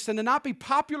Christ and to not be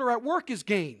popular at work is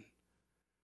gain?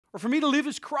 Or for me to live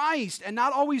as Christ and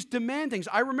not always demand things.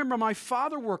 I remember my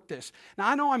father worked this. Now,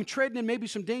 I know I'm treading in maybe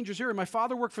some dangers here. My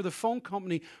father worked for the phone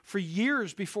company for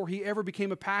years before he ever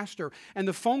became a pastor. And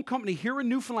the phone company here in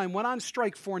Newfoundland went on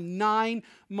strike for 9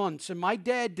 months. And my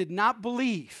dad did not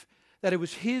believe that it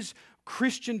was his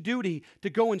Christian duty to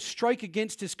go and strike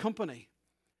against his company.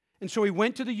 And so he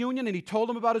went to the union and he told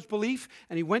them about his belief,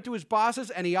 and he went to his bosses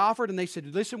and he offered, and they said,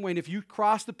 listen, Wayne, if you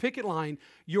cross the picket line,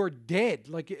 you're dead.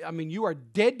 You are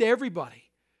dead to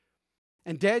everybody.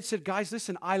 And Dad said, guys,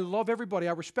 listen, I love everybody.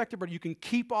 I respect everybody. You can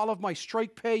keep all of my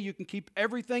strike pay. You can keep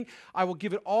everything. I will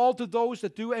give it all to those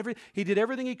that do everything. He did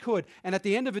everything he could. And at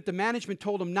the end of it, the management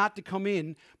told him not to come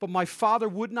in, but my father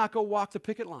would not go walk the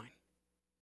picket line.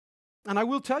 And I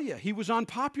will tell you, he was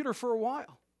unpopular for a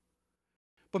while.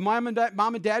 But mom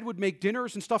and dad would make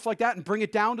dinners and stuff like that and bring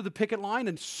it down to the picket line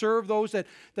and serve those that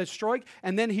strike.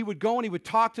 And then he would go and he would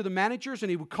talk to the managers and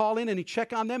he would call in and he'd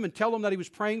check on them and tell them that he was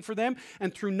praying for them.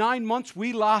 And through 9 months,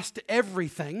 we lost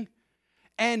everything.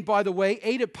 And by the way,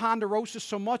 ate at Ponderosa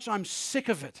so much, I'm sick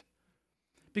of it.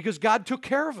 Because God took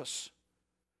care of us.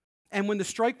 And when the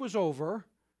strike was over,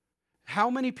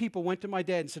 how many people went to my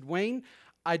dad and said, Wayne,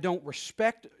 I don't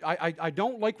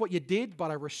like what you did, but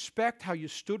I respect how you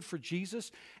stood for Jesus,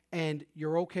 and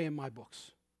you're okay in my books.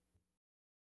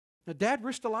 Now, Dad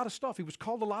risked a lot of stuff. He was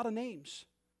called a lot of names,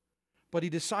 but he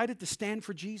decided to stand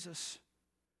for Jesus.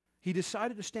 He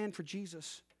decided to stand for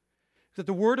Jesus. That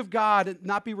the word of God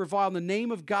not be reviled, and the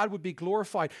name of God would be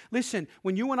glorified. Listen,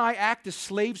 when you and I act as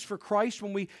slaves for Christ,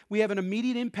 when we have an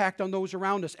immediate impact on those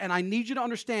around us. And I need you to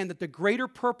understand that the greater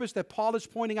purpose that Paul is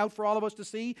pointing out for all of us to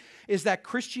see is that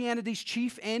Christianity's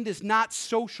chief end is not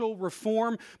social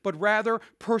reform, but rather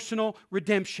personal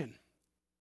redemption.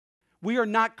 We are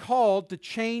not called to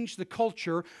change the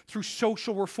culture through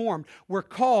social reform. We're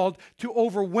called to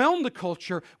overwhelm the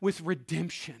culture with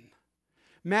redemption.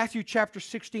 Matthew chapter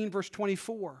 16, verse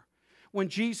 24, when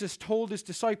Jesus told his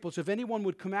disciples, if anyone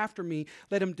would come after me,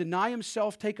 let him deny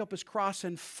himself, take up his cross,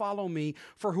 and follow me.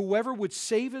 For whoever would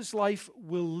save his life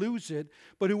will lose it,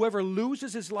 but whoever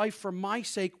loses his life for my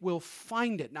sake will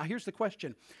find it. Now here's the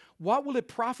question. What will it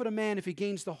profit a man if he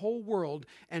gains the whole world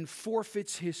and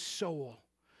forfeits his soul?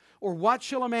 Or what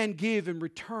shall a man give in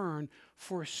return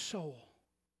for a soul?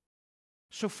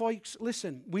 So folks,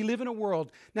 listen, we live in a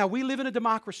world, now we live in a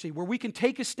democracy where we can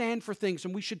take a stand for things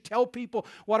and we should tell people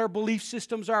what our belief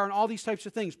systems are and all these types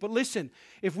of things. But listen,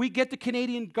 if we get the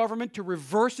Canadian government to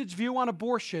reverse its view on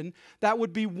abortion, that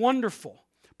would be wonderful.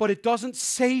 But it doesn't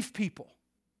save people.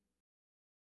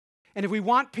 And if we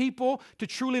want people to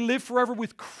truly live forever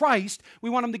with Christ, we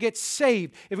want them to get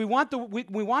saved. If we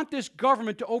want this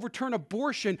government to overturn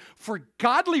abortion for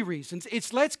godly reasons,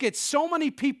 it's let's get so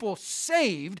many people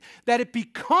saved that it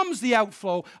becomes the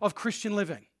outflow of Christian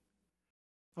living.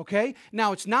 Okay?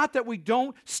 Now, it's not that we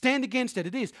don't stand against it.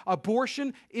 It is.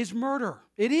 Abortion is murder.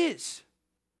 It is.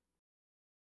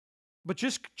 But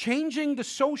just changing the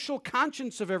social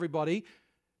conscience of everybody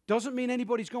doesn't mean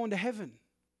anybody's going to heaven.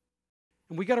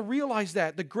 And we got to realize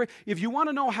that. If you want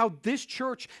to know how this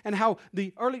church and how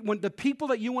when the people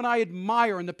that you and I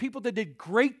admire and the people that did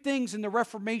great things in the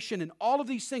Reformation and all of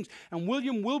these things, and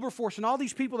William Wilberforce and all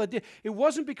these people that did, it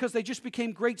wasn't because they just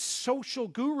became great social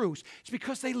gurus. It's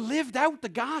because they lived out the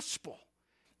gospel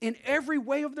in every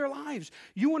way of their lives.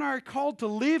 You and I are called to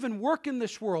live and work in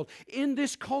this world, in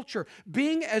this culture,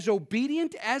 being as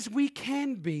obedient as we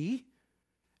can be,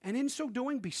 and in so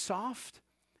doing, be soft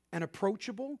and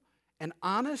approachable and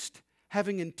honest,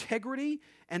 having integrity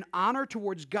and honor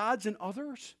towards God and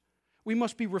others. We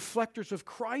must be reflectors of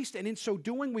Christ, and in so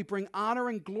doing, we bring honor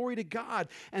and glory to God.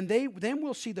 And then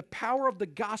we'll see the power of the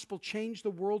gospel change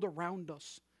the world around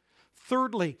us.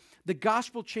 Thirdly, the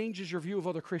gospel changes your view of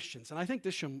other Christians. And I think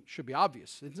this should be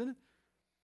obvious, isn't it?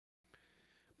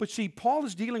 But see, Paul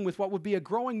is dealing with what would be a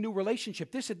growing new relationship.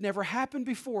 This had never happened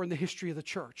before in the history of the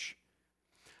church.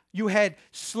 You had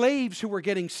slaves who were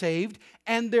getting saved,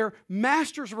 and their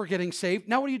masters were getting saved.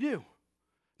 Now what do?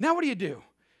 Now what do?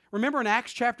 Remember in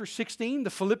Acts chapter 16, the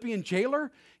Philippian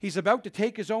jailer? He's about to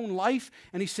take his own life,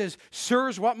 and he says,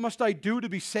 Sirs, what must I do to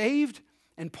be saved?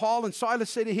 And Paul and Silas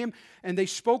say to him, and they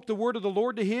spoke the word of the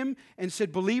Lord to him, and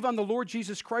said, Believe on the Lord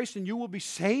Jesus Christ, and you will be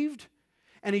saved.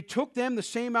 And he took them the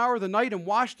same hour of the night and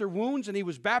washed their wounds, and he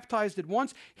was baptized at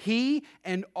once, he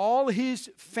and all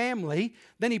his family.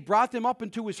 Then he brought them up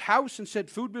into his house and set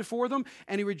food before them,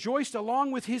 and he rejoiced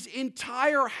along with his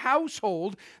entire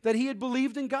household that he had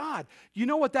believed in God. You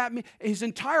know what that means? His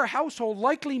entire household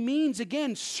likely means,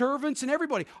 again, servants and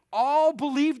everybody. All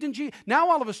believed in Jesus. Now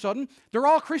all of a sudden, they're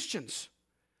all Christians.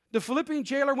 The Philippian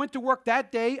jailer went to work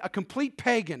that day a complete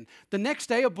pagan. The next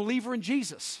day, a believer in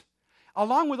Jesus,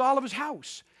 along with all of his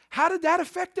house. How did that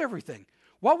affect everything?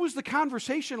 What was the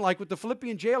conversation like with the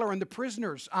Philippian jailer and the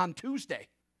prisoners on Tuesday?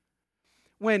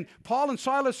 When Paul and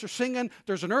Silas are singing,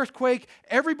 there's an earthquake,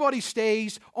 everybody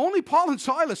stays, only Paul and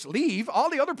Silas leave, all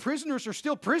the other prisoners are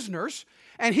still prisoners,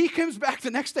 and he comes back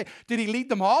the next day. Did he lead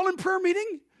them all in prayer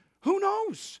meeting? Who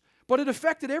knows? But it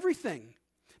affected everything.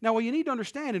 Now, what you need to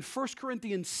understand, in 1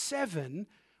 Corinthians 7,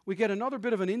 we get another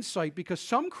bit of an insight, because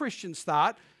some Christians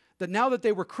thought that now that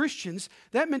they were Christians,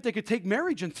 that meant they could take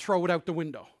marriage and throw it out the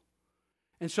window.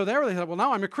 And so they thought, well,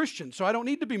 now I'm a Christian, so I don't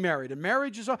need to be married. And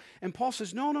marriage is and Paul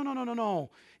says, no.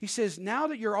 He says, now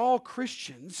that you're all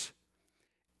Christians,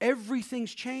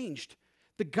 everything's changed.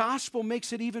 The gospel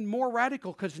makes it even more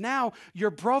radical, because now you're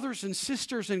brothers and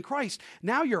sisters in Christ.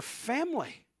 Now you're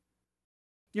family.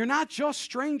 You're not just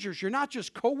strangers. You're not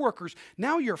just co-workers.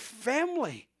 Now you're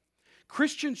family.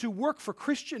 Christians who work for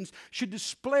Christians should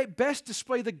best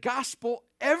display the gospel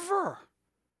ever.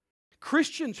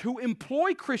 Christians who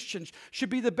employ Christians should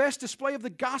be the best display of the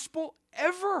gospel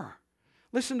ever.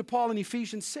 Listen to Paul in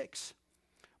Ephesians 6.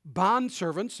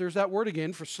 Bondservants, there's that word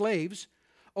again for slaves,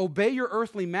 obey your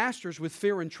earthly masters with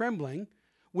fear and trembling,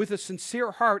 with a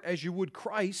sincere heart as you would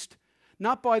Christ,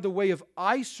 not by the way of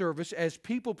eye service as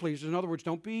people pleasers. In other words,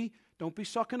 don't be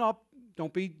sucking up,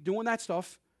 don't be doing that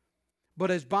stuff, but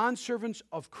as bondservants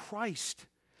of Christ,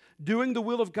 doing the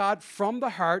will of God from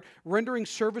the heart, rendering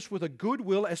service with a good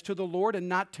will as to the Lord and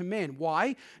not to men.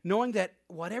 Why? Knowing that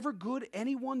whatever good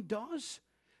anyone does,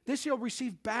 this he'll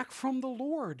receive back from the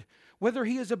Lord, whether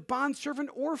he is a bondservant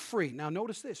or free. Now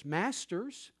notice this,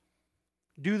 masters,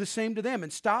 do the same to them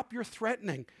and stop your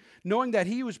threatening, knowing that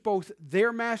he who is both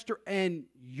their master and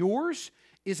yours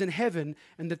is in heaven,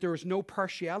 and that there is no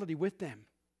partiality with them.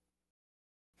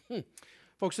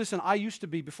 Folks, listen, I used to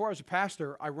be, before I was a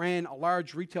pastor, I ran a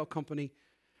large retail company.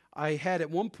 I had at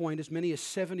one point as many as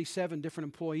 77 different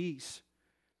employees.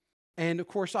 And of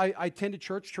course, I attended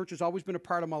church. Church has always been a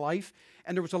part of my life.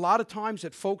 And there was a lot of times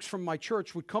that folks from my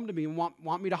church would come to me and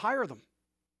want me to hire them.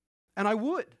 And I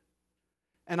would.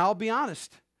 And I'll be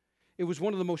honest, it was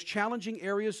one of the most challenging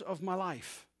areas of my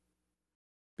life,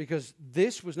 because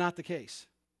this was not the case.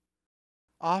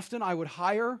 Often I would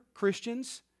hire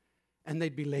Christians and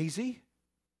they'd be lazy,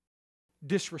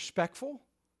 disrespectful,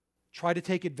 try to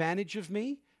take advantage of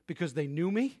me because they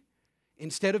knew me.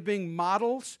 Instead of being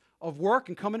models of work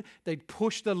and coming, they'd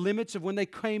push the limits of when they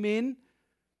came in.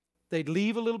 They'd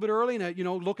leave a little bit early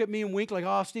and, look at me and wink like,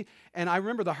 oh, Steve. And I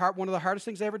remember one of the hardest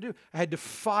things I ever do, I had to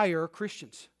fire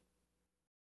Christians.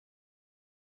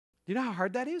 Do you know how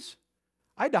hard that is?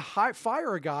 I had to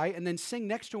fire a guy and then sing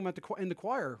next to him in the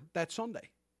choir that Sunday.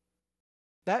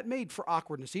 That made for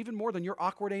awkwardness, even more than your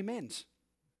awkward amens.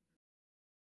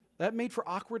 That made for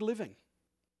awkward living.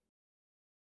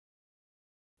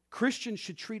 Christians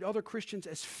should treat other Christians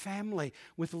as family,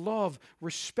 with love,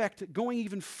 respect, going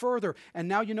even further. And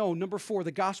now number 4,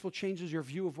 the gospel changes your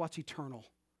view of what's eternal.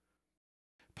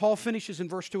 Paul finishes in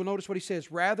verse 2, and notice what he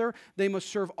says. Rather, they must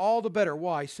serve all the better.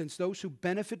 Why? Since those who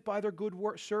benefit by their good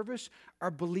service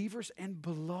are believers and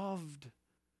beloved.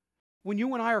 When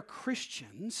you and I are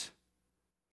Christians,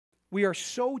 we are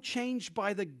so changed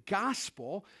by the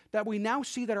gospel that we now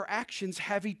see that our actions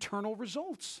have eternal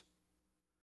results.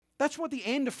 That's what the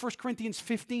end of 1 Corinthians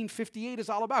 15:58 is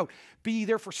all about. Be ye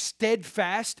therefore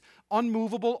steadfast,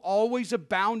 unmovable, always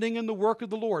abounding in the work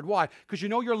of the Lord. Why? Because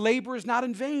your labor is not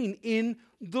in vain in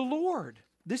the Lord.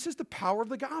 This is the power of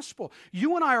the gospel.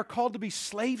 You and I are called to be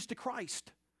slaves to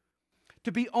Christ.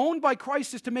 To be owned by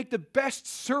Christ is to make the best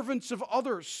servants of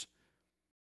others.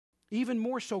 Even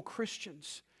more so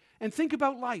Christians. And think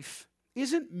about life.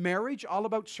 Isn't marriage all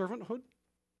about servanthood?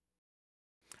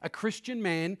 A Christian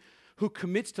man who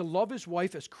commits to love his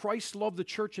wife as Christ loved the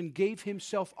church and gave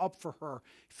himself up for her,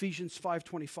 Ephesians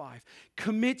 5:25,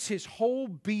 commits his whole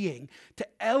being to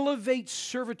elevate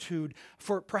servitude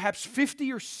for perhaps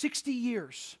 50 or 60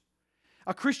 years.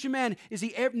 A Christian man, is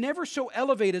he never so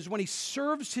elevated as when he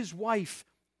serves his wife?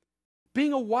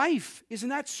 Being a wife, isn't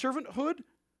that servanthood?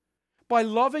 By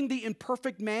loving the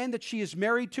imperfect man that she is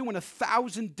married to in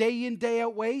 1,000 day in, day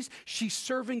out ways, she's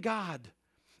serving God.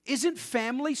 Isn't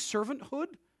family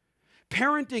servanthood?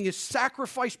 Parenting is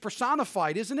sacrifice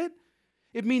personified, isn't it?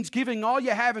 It means giving all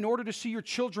you have in order to see your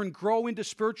children grow into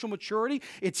spiritual maturity.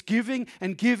 It's giving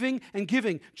and giving and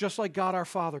giving, just like God our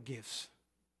Father gives.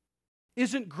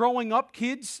 Isn't growing up,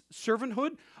 kids,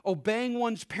 servanthood? Obeying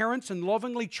one's parents and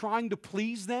lovingly trying to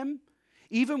please them?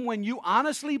 Even when you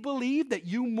honestly believe that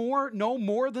you know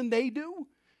more than they do?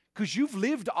 Because you've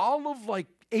lived all of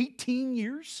 18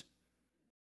 years?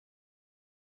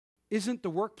 Isn't the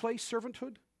workplace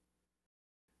servanthood?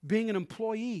 Being an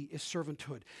employee is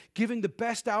servanthood. Giving the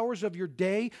best hours of your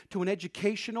day to an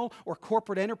educational or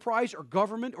corporate enterprise or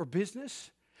government or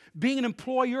business. Being an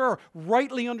employer,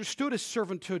 rightly understood, is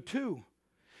servanthood too.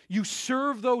 You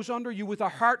serve those under you with a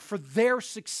heart for their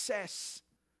success.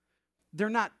 They're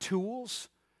not tools.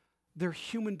 They're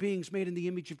human beings made in the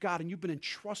image of God, and you've been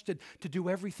entrusted to do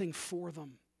everything for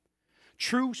them.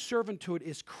 True servanthood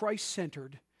is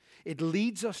Christ-centered. It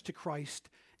leads us to Christ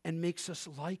and makes us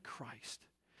like Christ.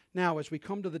 Now, as we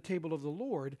come to the table of the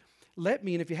Lord,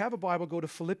 and if you have a Bible, go to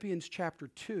Philippians chapter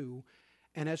 2.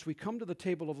 And as we come to the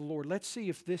table of the Lord, let's see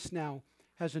if this now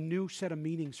has a new set of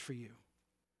meanings for you.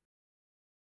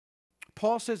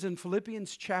 Paul says in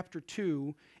Philippians chapter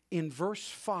 2, in verse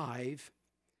 5,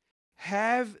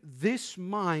 have this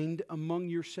mind among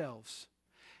yourselves.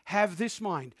 Have this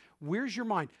mind. Where's your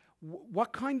mind?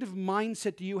 What kind of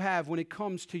mindset do you have when it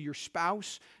comes to your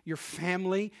spouse, your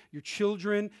family, your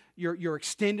children, your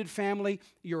extended family,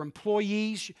 your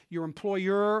employees, your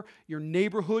employer, your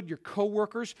neighborhood, your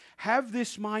co-workers? Have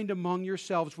this mind among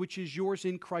yourselves, which is yours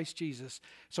in Christ Jesus.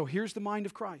 So here's the mind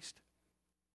of Christ,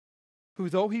 who,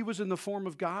 though he was in the form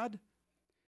of God,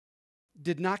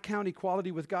 did not count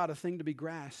equality with God a thing to be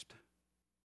grasped.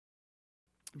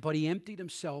 But he emptied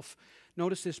himself,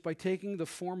 notice this, by taking the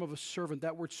form of a servant.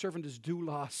 That word servant is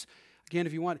doulos. Again,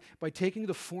 if you want, by taking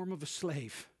the form of a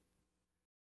slave.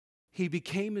 He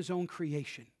became his own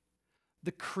creation.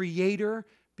 The Creator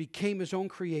became his own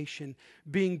creation.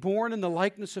 Being born in the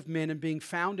likeness of men and being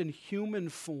found in human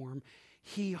form,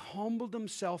 he humbled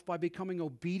himself by becoming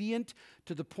obedient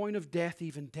to the point of death,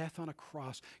 even death on a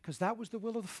cross, because that was the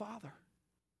will of the Father.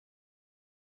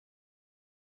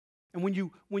 And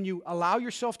when you allow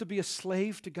yourself to be a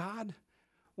slave to God,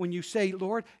 when you say,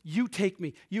 Lord, you take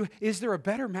me, is there a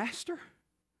better master?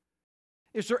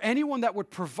 Is there anyone that would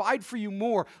provide for you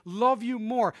more, love you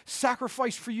more,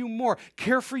 sacrifice for you more,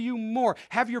 care for you more,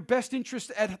 have your best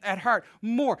interest at heart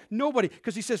more? Nobody.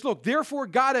 Because he says, look, therefore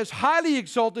God has highly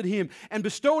exalted him and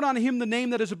bestowed on him the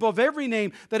name that is above every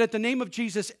name, that at the name of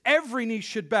Jesus every knee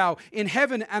should bow in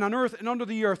heaven and on earth and under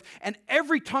the earth, and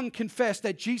every tongue confess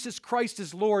that Jesus Christ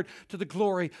is Lord, to the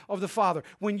glory of the Father.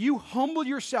 When you humble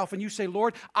yourself and you say,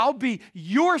 Lord, I'll be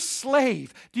your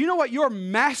slave, do you know what your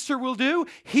master will do?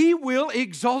 He will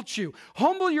exalt you.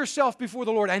 Humble yourself before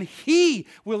the Lord and he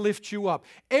will lift you up.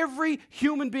 Every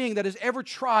human being that has ever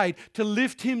tried to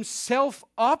lift himself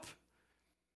up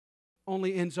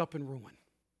only ends up in ruin.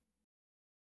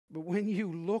 But when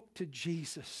you look to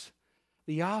Jesus,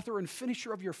 the author and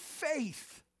finisher of your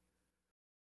faith,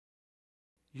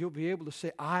 you'll be able to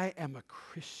say, I am a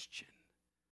Christian.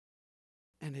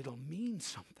 And it'll mean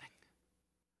something.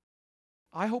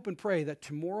 I hope and pray that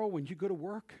tomorrow when you go to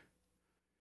work,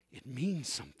 it means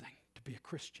something to be a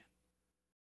Christian.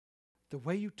 The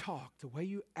way you talk, the way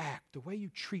you act, the way you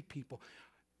treat people.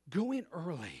 Go in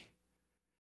early.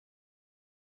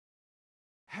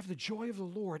 Have the joy of the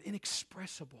Lord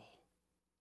inexpressible.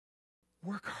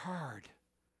 Work hard.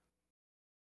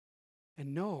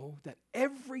 And know that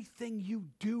everything you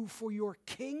do for your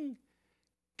King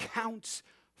counts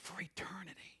for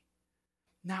eternity.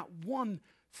 Not one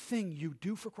thing you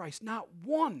do for Christ, not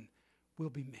one will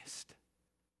be missed.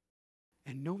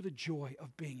 And know the joy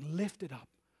of being lifted up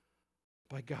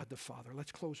by God the Father.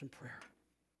 Let's close in prayer.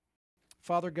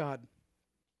 Father God,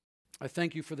 I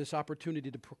thank you for this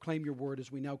opportunity to proclaim your word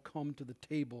as we now come to the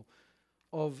table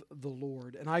of the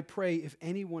Lord. And I pray if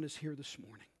anyone is here this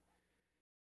morning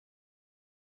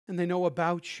and they know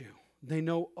about you, they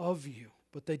know of you,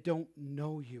 but they don't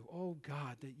know you, oh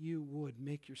God, that you would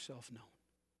make yourself known.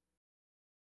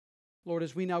 Lord,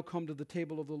 as we now come to the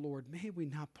table of the Lord, may we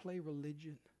not play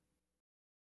religion.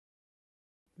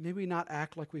 May we not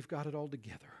act like we've got it all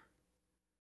together.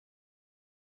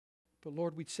 But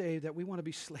Lord, we'd say that we want to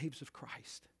be slaves of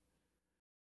Christ.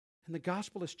 And the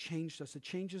gospel has changed us. It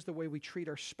changes the way we treat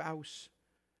our spouse,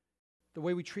 the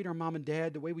way we treat our mom and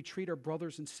dad, the way we treat our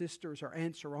brothers and sisters, our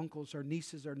aunts or uncles, our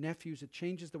nieces, our nephews. It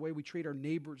changes the way we treat our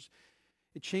neighbors.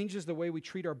 It changes the way we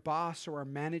treat our boss or our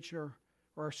manager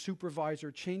or our supervisor.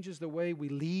 It changes the way we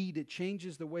lead. It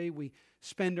changes the way we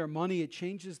spend our money. It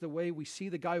changes the way we see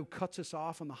the guy who cuts us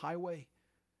off on the highway.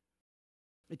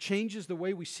 It changes the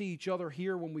way we see each other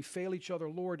here when we fail each other.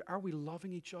 Lord, are we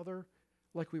loving each other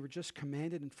like we were just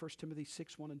commanded in 1 Timothy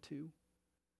 6, 1 and 2?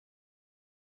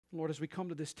 Lord, as we come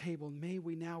to this table, may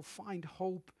we now find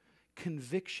hope,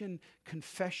 conviction,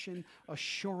 confession,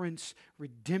 assurance,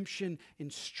 redemption,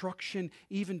 instruction,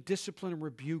 even discipline and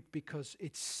rebuke, because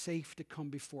it's safe to come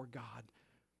before God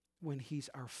when He's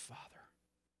our Father.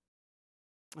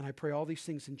 And I pray all these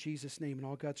things in Jesus' name, and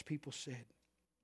all God's people said,